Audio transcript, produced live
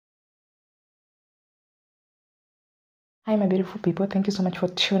Hi, my beautiful people. Thank you so much for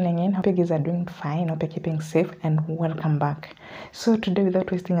tuning in. Hope you guys are doing fine. Hope you're keeping safe and welcome back. So, today,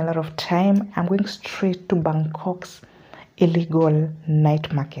 without wasting a lot of time, I'm going straight to Bangkok's illegal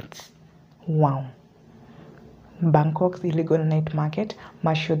night markets. Wow. Bangkok's illegal night market,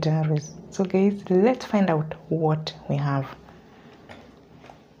 Diaries. So, guys, let's find out what we have.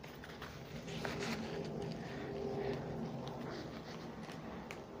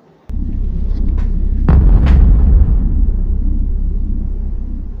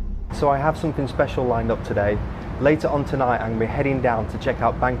 So I have something special lined up today. Later on tonight I'm going to be heading down to check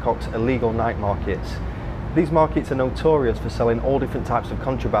out Bangkok's illegal night markets. These markets are notorious for selling all different types of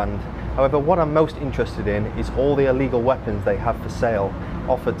contraband. However, what I'm most interested in is all the illegal weapons they have for sale,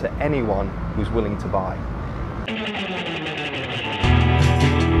 offered to anyone who's willing to buy.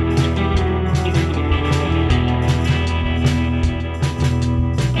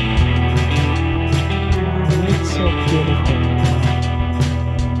 It's so beautiful.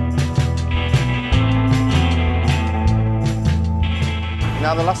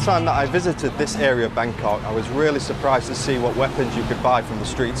 Now, the last time that I visited this area of Bangkok, I was really surprised to see what weapons you could buy from the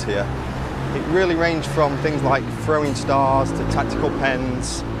streets here. It really ranged from things like throwing stars to tactical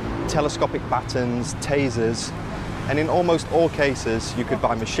pens, telescopic batons, tasers, and in almost all cases you could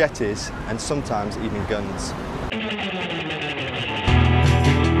buy machetes and sometimes even guns.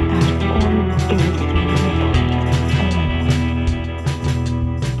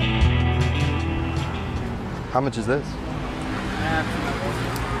 How much is this?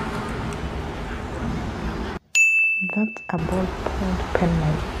 That's a ballpoint pen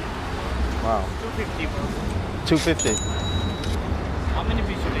knife. Wow. 250. 250. How many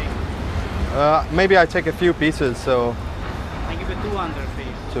pieces you take? Maybe I take a few pieces, so... I give you 200 for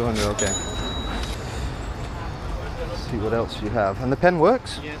you. 200, okay. Let's see what else you have. And the pen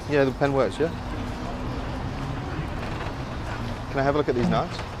works? Yes. Yeah, the pen works, yeah? Can I have a look at these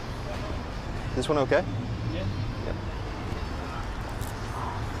knives? This one okay? Yes. Yep.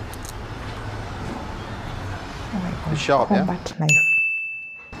 Oh my God. It's sharp, yeah? Combat knife.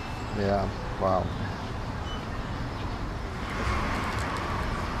 Yeah, wow.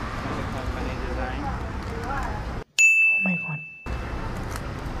 Company design. Oh my God.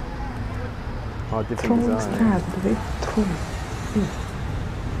 Oh, different Throwing design. stars, but they throw. See.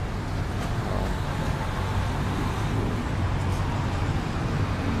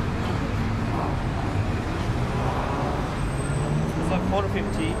 This is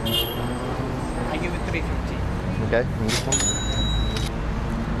 450. I give you 350. Okay, and this one?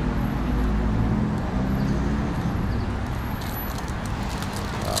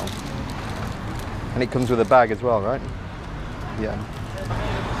 Wow. And it comes with a bag as well, right? Yeah.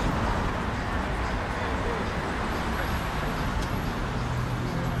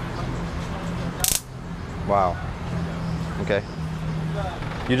 Wow. Okay.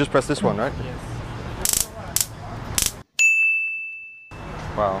 You just press this one, right? Yes.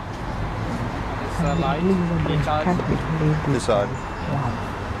 Wow. This is light. Can't Recharge. believe This side. Wow.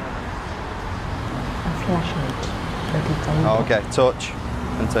 A flashlight. But it's a Oh, okay. Touch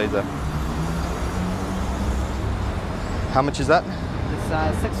and taser. How much is that? This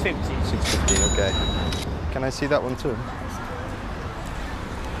 650. 650, okay. Can I see that one too?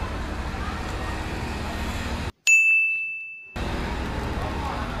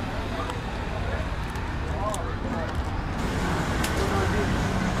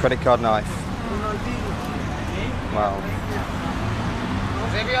 Credit card knife. Wow.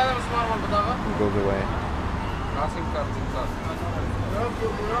 It goes away.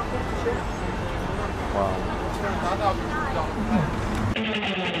 Wow.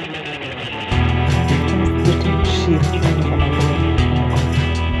 little shield over my body.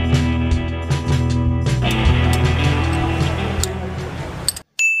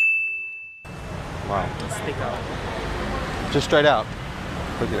 Wow. Stick out. Just straight out.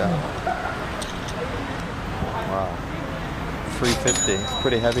 Look at that. Wow. 350. It's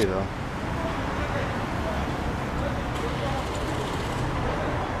pretty heavy though.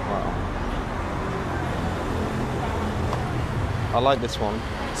 Wow. I like this one.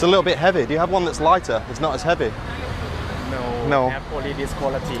 It's a little bit heavy. Do you have one that's lighter? It's not as heavy. No. No. I have only this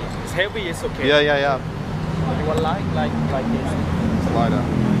quality. It's heavy. It's okay. Yeah, yeah, yeah. You want like this? It's lighter.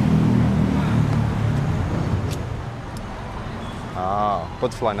 Ah,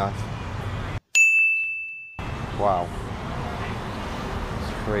 butterfly knife. Wow.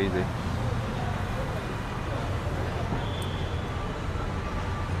 It's crazy.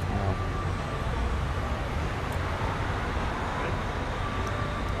 Wow.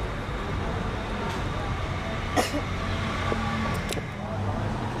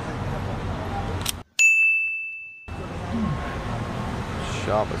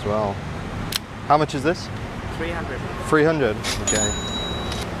 Sharp as well. How much is this? 300. 300. Okay.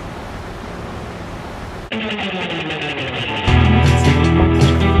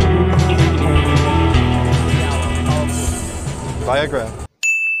 Viagra.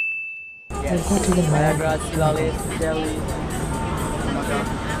 Yes. What is it? Viagra, Cialis, Jelly,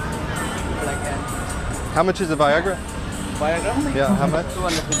 Black and How much is the Viagra? Viagra? Yeah, how much?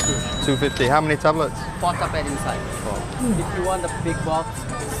 250. 250. How many tablets? 4 tablet inside. If you want the big box,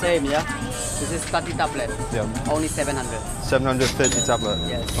 same, yeah? This is 30 tablet. Yeah. Only 700. 730 tablets.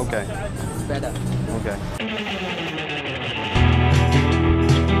 Yes. Okay. It's better. Okay.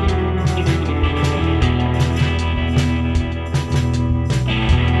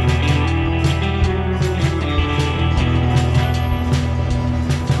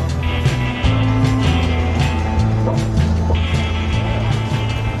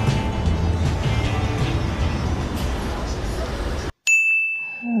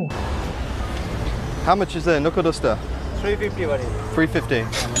 Oh, How much is the knuckle duster? 350 buddy. 350.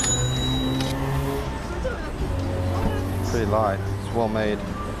 Pretty light. It's well made.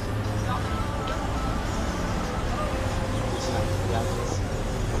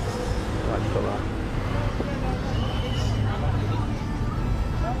 Light colour.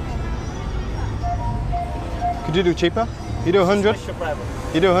 Could you do cheaper? You do 100?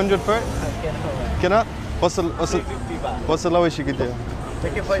 You do 100 for it? Cannot? What's the 350 baht. what's the lowest you could do?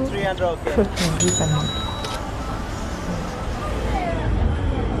 Take it for 300, okay? 15 reasonable.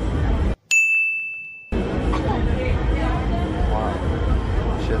 Wow.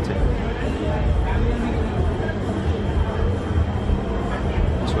 Shitty.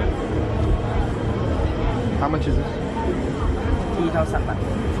 Sweet. How much is this? 3,000 baht.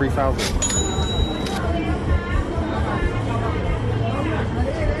 3,000.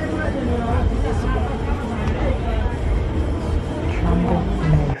 Jumbo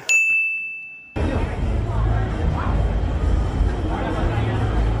knife.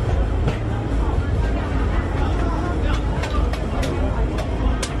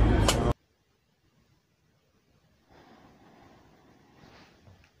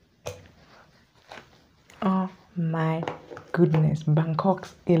 Oh my goodness,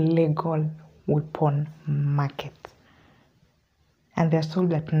 Bangkok's illegal weapon market. And they're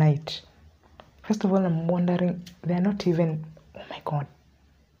sold at night. First of all, I'm wondering, they're not even, oh my god.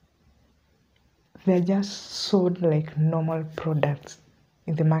 They're just sold like normal products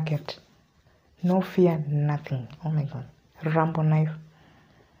in the market. No fear, nothing. Oh my god. Rambo knife.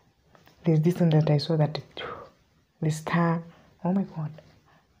 There's this one that I saw that, the star. Oh my god.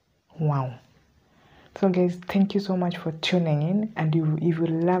 Wow. So guys, thank you so much for tuning in, and if you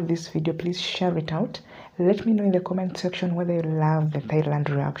love this video, please share it out. Let me know in the comment section whether you love the Thailand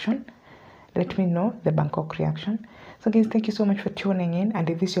reaction. Let me know the Bangkok reaction. So guys, thank you so much for tuning in, and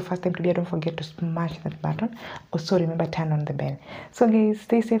if this is your first time to be here, don't forget to smash that button. Also remember, turn on the bell. So guys,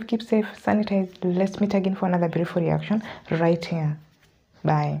 stay safe, keep safe, sanitize. Let's meet again for another beautiful reaction right here.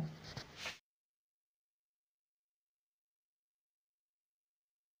 Bye.